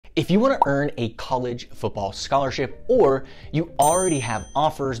If you want to earn a college football scholarship, or you already have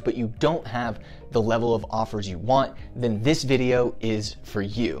offers but you don't have the level of offers you want, then this video is for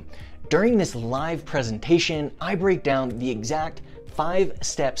you. During this live presentation, I break down the exact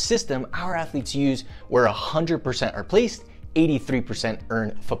 5-step system our athletes use where 100% are placed, 83%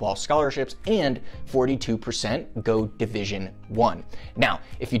 earn football scholarships, and 42% go Division I. Now,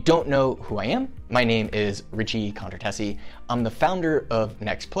 if you don't know who I am, my name is Richie Contartesi. I'm the founder of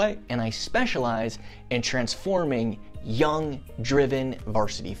NextPlay, and I specialize in transforming young, driven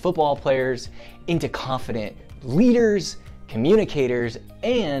varsity football players into confident leaders, communicators,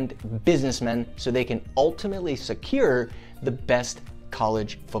 and businessmen so they can ultimately secure the best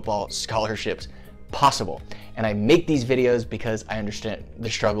college football scholarships possible. And I make these videos because I understand the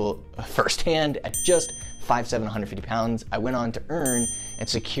struggle firsthand. At just 5'7", 150 pounds, I went on to earn and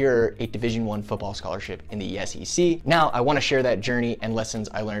secure a Division I football scholarship in the SEC. Now, I want to share that journey and lessons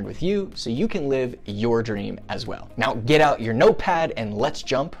I learned with you so you can live your dream as well. Now, get out your notepad and let's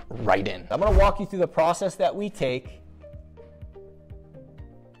jump right in. I'm going to walk you through the process that we take.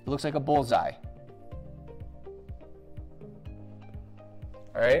 It looks like a bullseye.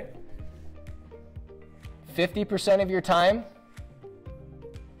 All right. 50% of your time.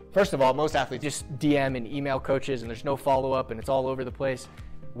 First of all, most athletes just DM and email coaches and there's no follow-up and it's all over the place.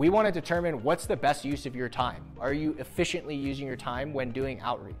 We want to determine what's the best use of your time. Are you efficiently using your time when doing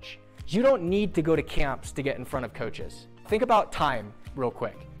outreach? You don't need to go to camps to get in front of coaches. Think about time real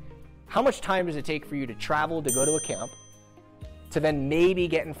quick. How much time does it take for you to travel to go to a camp, to then maybe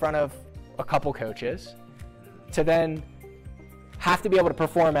get in front of a couple coaches, to then have to be able to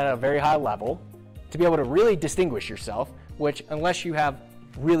perform at a very high level, to be able to really distinguish yourself, which unless you have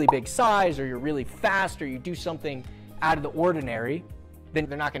really big size or you're really fast or you do something out of the ordinary, then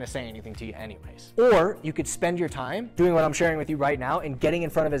they're not gonna say anything to you anyways. Or you could spend your time doing what I'm sharing with you right now and getting in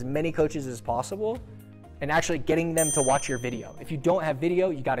front of as many coaches as possible and actually getting them to watch your video. If you don't have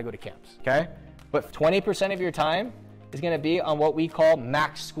video, you gotta go to camps, okay? But 20% of your time is gonna be on what we call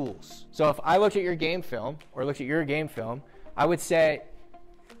max schools. So if I looked at your game film or looked at your game film, I would say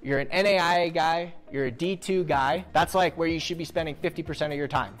you're an NAIA guy, you're a D2 guy. That's like where you should be spending 50% of your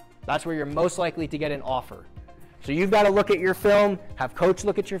time. That's where you're most likely to get an offer. So you've got to look at your film, have coach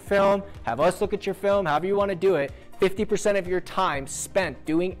look at your film, have us look at your film, however you want to do it. 50% of your time spent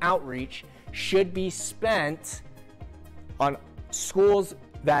doing outreach should be spent on schools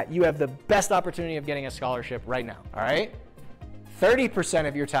that you have the best opportunity of getting a scholarship right now, all right? 30%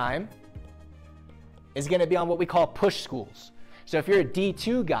 of your time is going to be on what we call push schools. So if you're a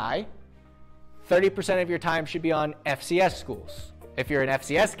D2 guy, 30% of your time should be on FCS schools. If you're an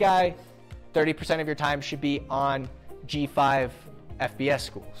FCS guy, 30% of your time should be on G5 FBS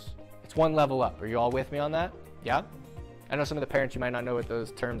schools. It's one level up. Are you all with me on that? Yeah? I know some of the parents, you might not know what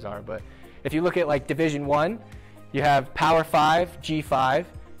those terms are, but if you look at like Division I, you have Power 5, G5,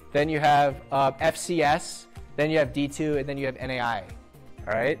 then you have FCS, then you have D2, and then you have NAIA.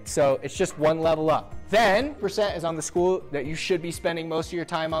 All right, so it's just one level up. Then percent is on the school that you should be spending most of your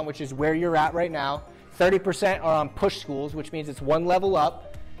time on, which is where you're at right now. 30% are on push schools, which means it's one level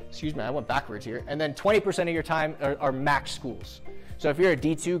up. Excuse me, I went backwards here. And then 20% of your time are max schools. So if you're a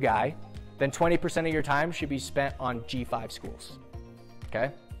D2 guy, then 20% of your time should be spent on G5 schools.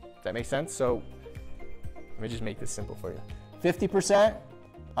 Okay, does that make sense? So let me just make this simple for you. 50%,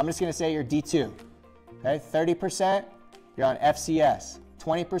 I'm just gonna say you're D2. Okay, 30%, you're on FCS.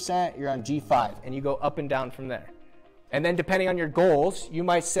 20%, you're on G5, and you go up and down from there. And then depending on your goals, you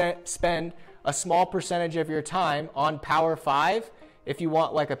might spend a small percentage of your time on Power 5 if you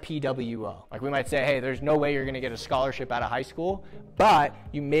want like a PWO. Like we might say, hey, there's no way you're gonna get a scholarship out of high school, but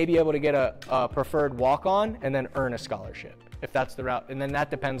you may be able to get a preferred walk-on and then earn a scholarship, if that's the route, and then that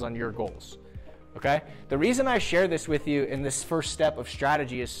depends on your goals, okay? The reason I share this with you in this first step of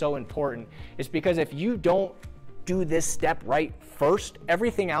strategy is so important is because if you don't do this step right first,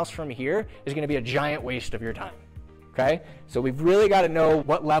 everything else from here is going to be a giant waste of your time, okay? So we've really got to know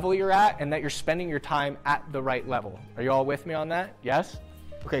what level you're at and that you're spending your time at the right level. Are you all with me on that? Yes?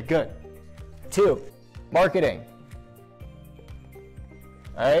 Okay, good. 2, marketing.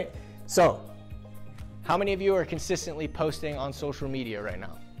 All right, so how many of you are consistently posting on social media right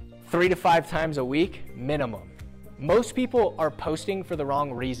now? 3 to 5 times a week, minimum. Most people are posting for the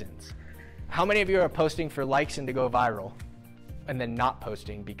wrong reasons. How many of you are posting for likes and to go viral and then not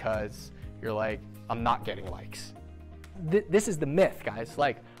posting because you're like, I'm not getting likes? This is the myth, guys.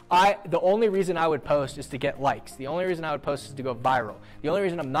 Like, the only reason I would post is to get likes. The only reason I would post is to go viral. The only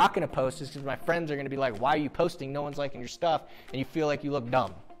reason I'm not going to post is because my friends are going to be like, why are you posting? No one's liking your stuff, and you feel like you look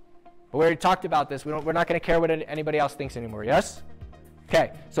dumb. But we already talked about this. We're not going to care what anybody else thinks anymore, yes?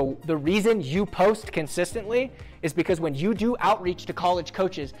 Okay, so the reason you post consistently is because when you do outreach to college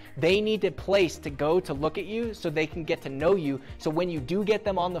coaches, they need a place to go to look at you so they can get to know you. So when you do get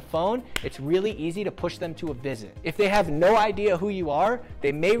them on the phone, it's really easy to push them to a visit. If they have no idea who you are,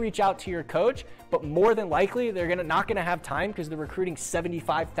 they may reach out to your coach, but more than likely, they're not gonna have time because they're recruiting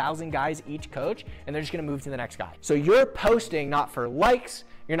 75,000 guys each coach, and they're just gonna move to the next guy. So you're posting not for likes,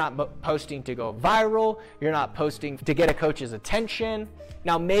 you're not posting to go viral, you're not posting to get a coach's attention.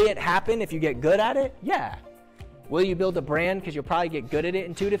 Now, may it happen if you get good at it? Yeah. Will you build a brand because you'll probably get good at it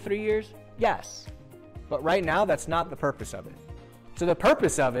in 2 to 3 years? Yes. But right now, that's not the purpose of it. So the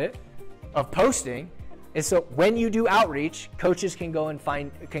purpose of it, of posting, is so when you do outreach, coaches can go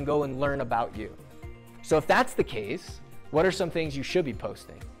and learn about you. So if that's the case, what are some things you should be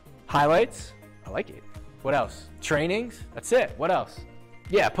posting? Highlights? I like it. What else? Trainings? That's it. What else?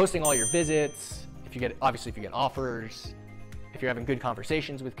 Yeah, posting all your visits. Obviously if you get offers, if you're having good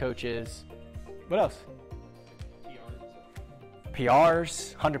conversations with coaches. What else?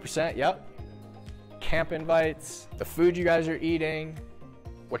 PRs, 100%, yep. Camp invites, the food you guys are eating,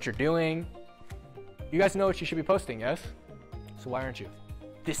 what you're doing. You guys know what you should be posting, yes? So why aren't you?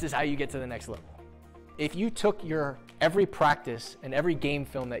 This is how you get to the next level. If you took your every practice and every game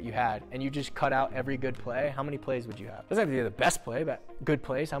film that you had and you just cut out every good play, how many plays would you have? Doesn't have to be the best play, but good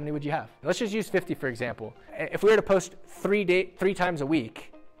plays, how many would you have? Let's just use 50 for example. If we were to post 3 times a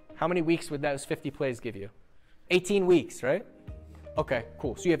week, how many weeks would those 50 plays give you? 18 weeks, right? Okay,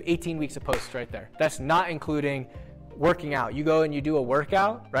 cool. So you have 18 weeks of posts right there. That's not including working out. You go and you do a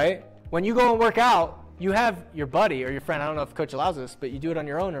workout, right? When you go and work out, you have your buddy or your friend, I don't know if coach allows this, but you do it on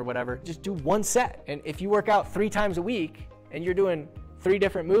your own or whatever, just do 1 set. And if you work out 3 times a week and you're doing 3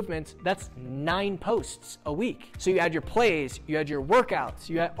 different movements, that's 9 posts a week. So you add your plays, you add your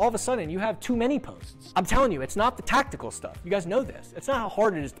workouts, all of a sudden you have too many posts. I'm telling you, it's not the tactical stuff. You guys know this. It's not how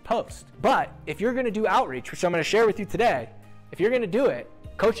hard it is to post. But if you're gonna do outreach, which I'm gonna share with you today, if you're gonna do it,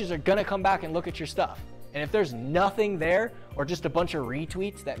 coaches are gonna come back and look at your stuff. And if there's nothing there or just a bunch of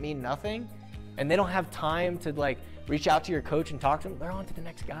retweets that mean nothing, and they don't have time to reach out to your coach and talk to them, they're on to the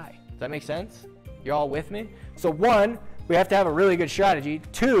next guy. Does that make sense? You're all with me? So 1, we have to have a really good strategy.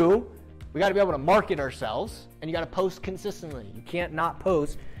 2, we gotta be able to market ourselves, and you gotta post consistently. You can't not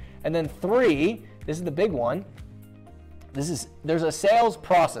post. And then 3, this is the big one. There's a sales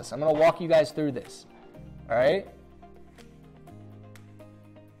process. I'm gonna walk you guys through this, all right?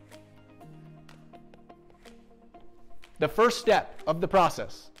 The first step of the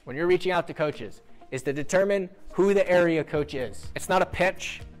process when you're reaching out to coaches is to determine who the area coach is. It's not a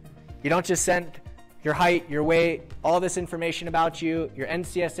pitch. You don't just send your height, your weight, all this information about you, your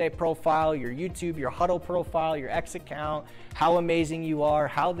NCSA profile, your YouTube, your Huddle profile, your X account, how amazing you are,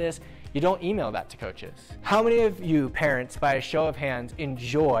 how this. You don't email that to coaches. How many of you parents, by a show of hands,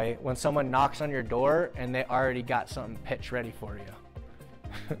 enjoy when someone knocks on your door and they already got something pitched ready for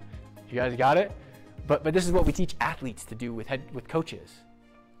you? You guys got it? But this is what we teach athletes to do with coaches.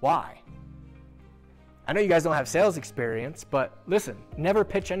 Why? I know you guys don't have sales experience, but listen, never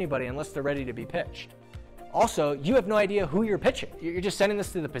pitch anybody unless they're ready to be pitched. Also, you have no idea who you're pitching. You're just sending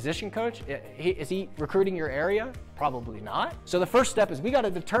this to the position coach. Is he recruiting your area? Probably not. So the first step is we got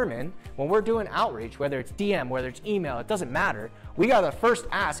to determine when we're doing outreach, whether it's DM, whether it's email, it doesn't matter. We got to first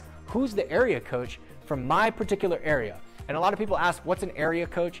ask, who's the area coach from my particular area? And a lot of people ask, what's an area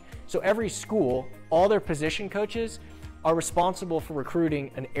coach? So every school, all their position coaches are responsible for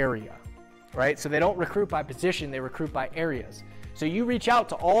recruiting an area, right? So they don't recruit by position, they recruit by areas. So you reach out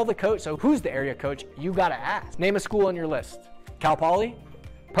to all the coaches. So who's the area coach? You gotta ask. Name a school on your list. Cal Poly?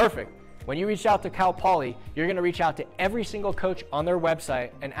 Perfect. When you reach out to Cal Poly, you're gonna reach out to every single coach on their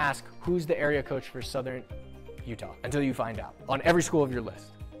website and ask, who's the area coach for Southern Utah, until you find out on every school of your list.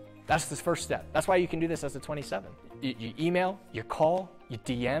 That's the first step. That's why you can do this as a 27. You email, you call, you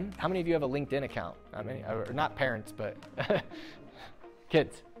DM. How many of you have a LinkedIn account? Not many, or not parents, but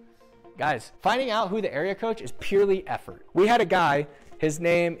kids. Guys, finding out who the area coach is purely effort. We had a guy, his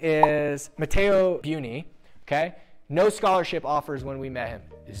name is Matteo Buni, okay? No scholarship offers when we met him,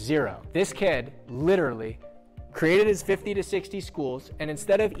 0. This kid literally created his 50 to 60 schools, and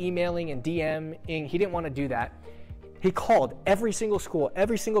instead of emailing and DMing, he didn't want to do that. He called every single school,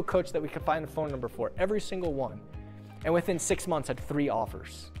 every single coach that we could find the phone number for, every single one. And within 6 months had 3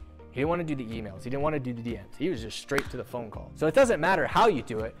 offers. He didn't want to do the emails. He didn't want to do the DMs. He was just straight to the phone call. So it doesn't matter how you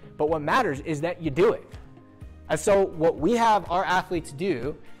do it, but what matters is that you do it. And so what we have our athletes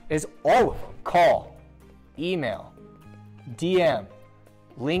do is all of them: call, email, DM,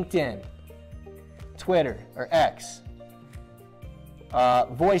 LinkedIn, Twitter or X,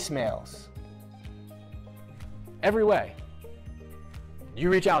 voicemails, every way. You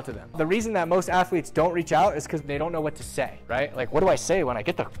reach out to them. The reason that most athletes don't reach out is because they don't know what to say, right? Like, what do I say when I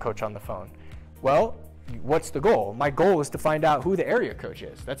get the coach on the phone? Well, what's the goal? My goal is to find out who the area coach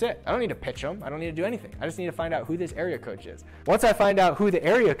is. That's it. I don't need to pitch them. I don't need to do anything. I just need to find out who this area coach is. Once I find out who the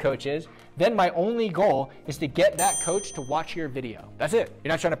area coach is, then my only goal is to get that coach to watch your video. That's it.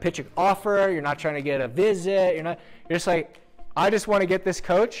 You're not trying to pitch an offer. You're not trying to get a visit. You're just like, I just want to get this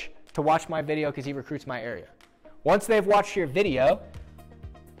coach to watch my video because he recruits my area. Once they've watched your video,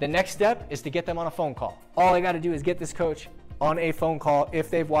 the next step is to get them on a phone call. All I got to do is get this coach on a phone call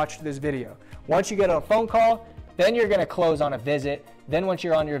if they've watched this video. Once you get on a phone call, then you're going to close on a visit. Then once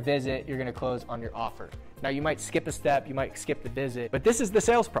you're on your visit, you're going to close on your offer. Now you might skip a step, you might skip the visit, but this is the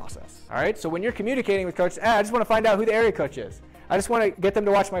sales process. All right. So when you're communicating with coaches, I just want to find out who the area coach is. I just want to get them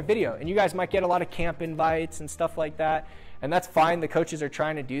to watch my video. And you guys might get a lot of camp invites and stuff like that. And that's fine. The coaches are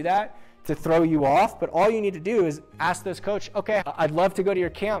trying to do that to throw you off, but all you need to do is ask this coach, okay, I'd love to go to your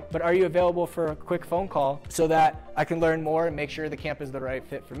camp, but are you available for a quick phone call so that I can learn more and make sure the camp is the right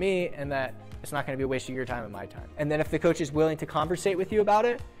fit for me and that it's not going to be a waste of your time and my time. And then if the coach is willing to conversate with you about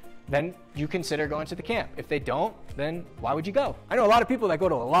it, then you consider going to the camp. If they don't, then why would you go? I know a lot of people that go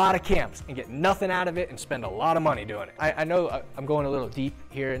to a lot of camps and get nothing out of it and spend a lot of money doing it. I know I'm going a little deep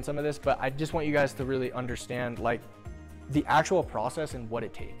here in some of this, but I just want you guys to really understand like the actual process and what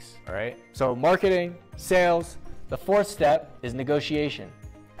it takes, all right? So marketing, sales, the fourth step is negotiation.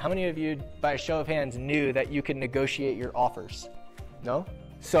 How many of you, by a show of hands, knew that you can negotiate your offers? No?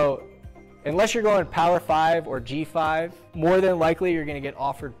 So unless you're going Power 5 or G5, more than likely you're gonna get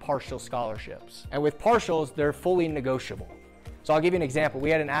offered partial scholarships. And with partials, they're fully negotiable. So I'll give you an example.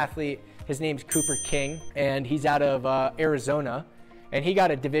 We had an athlete, his name's Cooper King, and he's out of Arizona, and he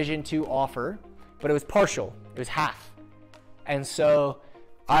got a Division II offer, but it was partial, it was half. And so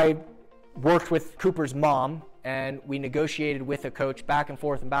I worked with Cooper's mom and we negotiated with a coach back and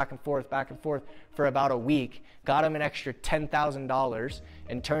forth and back and forth, back and forth for about a week, got him an extra $10,000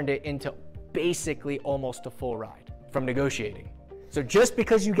 and turned it into basically almost a full ride from negotiating. So just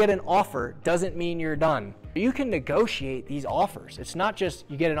because you get an offer doesn't mean you're done. You can negotiate these offers. It's not just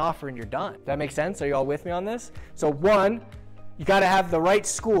you get an offer and you're done. Does that make sense? Are you all with me on this? So one, you got to have the right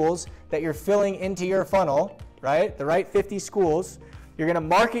schools that you're filling into your funnel, right? The right 50 schools. You're going to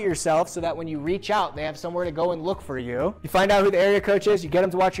market yourself so that when you reach out, they have somewhere to go and look for you. You find out who the area coach is, you get them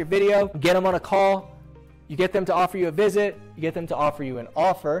to watch your video, you get them on a call, you get them to offer you a visit, you get them to offer you an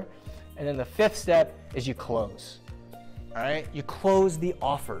offer, and then the fifth step is you close. All right? You close the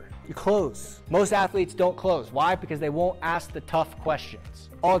offer. You close. Most athletes don't close. Why? Because they won't ask the tough questions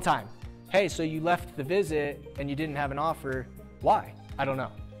all the time. Hey, so you left the visit and you didn't have an offer. Why? I don't know.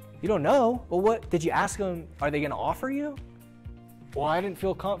 You don't know? Well, what? Did you ask them, are they going to offer you? Well, I didn't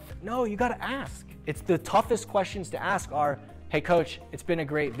feel confident. No, you got to ask. It's the toughest questions to ask are, hey, coach, it's been a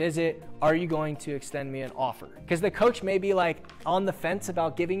great visit. Are you going to extend me an offer? Because the coach may be like on the fence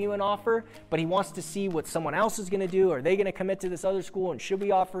about giving you an offer, but he wants to see what someone else is going to do. Are they going to commit to this other school? And should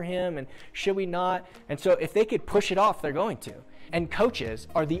we offer him? And should we not? And so if they could push it off, they're going to. And coaches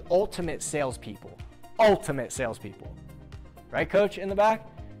are the ultimate salespeople. Ultimate salespeople. Right, coach in the back?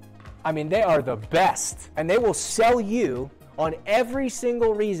 I mean, they are the best, and they will sell you on every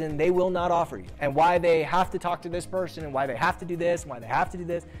single reason they will not offer you and why they have to talk to this person and why they have to do this and why they have to do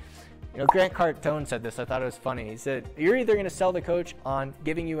this. You know, Grant Cardone said this. I thought it was funny. He said, you're either going to sell the coach on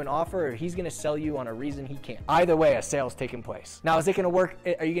giving you an offer or he's going to sell you on a reason he can't. Either way, a sale's taking place. Now, is it going to work?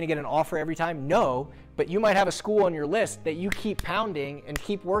 Are you going to get an offer every time? No, but you might have a school on your list that you keep pounding and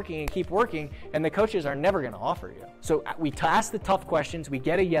keep working, and the coaches are never going to offer you. So we ask the tough questions, we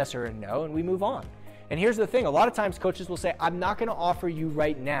get a yes or a no, and we move on. And here's the thing, a lot of times coaches will say, I'm not gonna offer you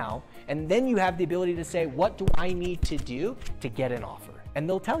right now, and then you have the ability to say, what do I need to do to get an offer? And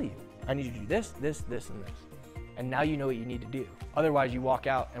they'll tell you, I need you to do this, this, this, and this. And now you know what you need to do. Otherwise you walk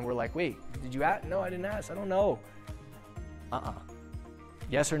out and we're like, wait, did you ask? No, I didn't ask, I don't know.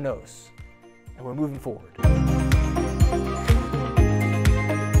 Yes or no's, and we're moving forward.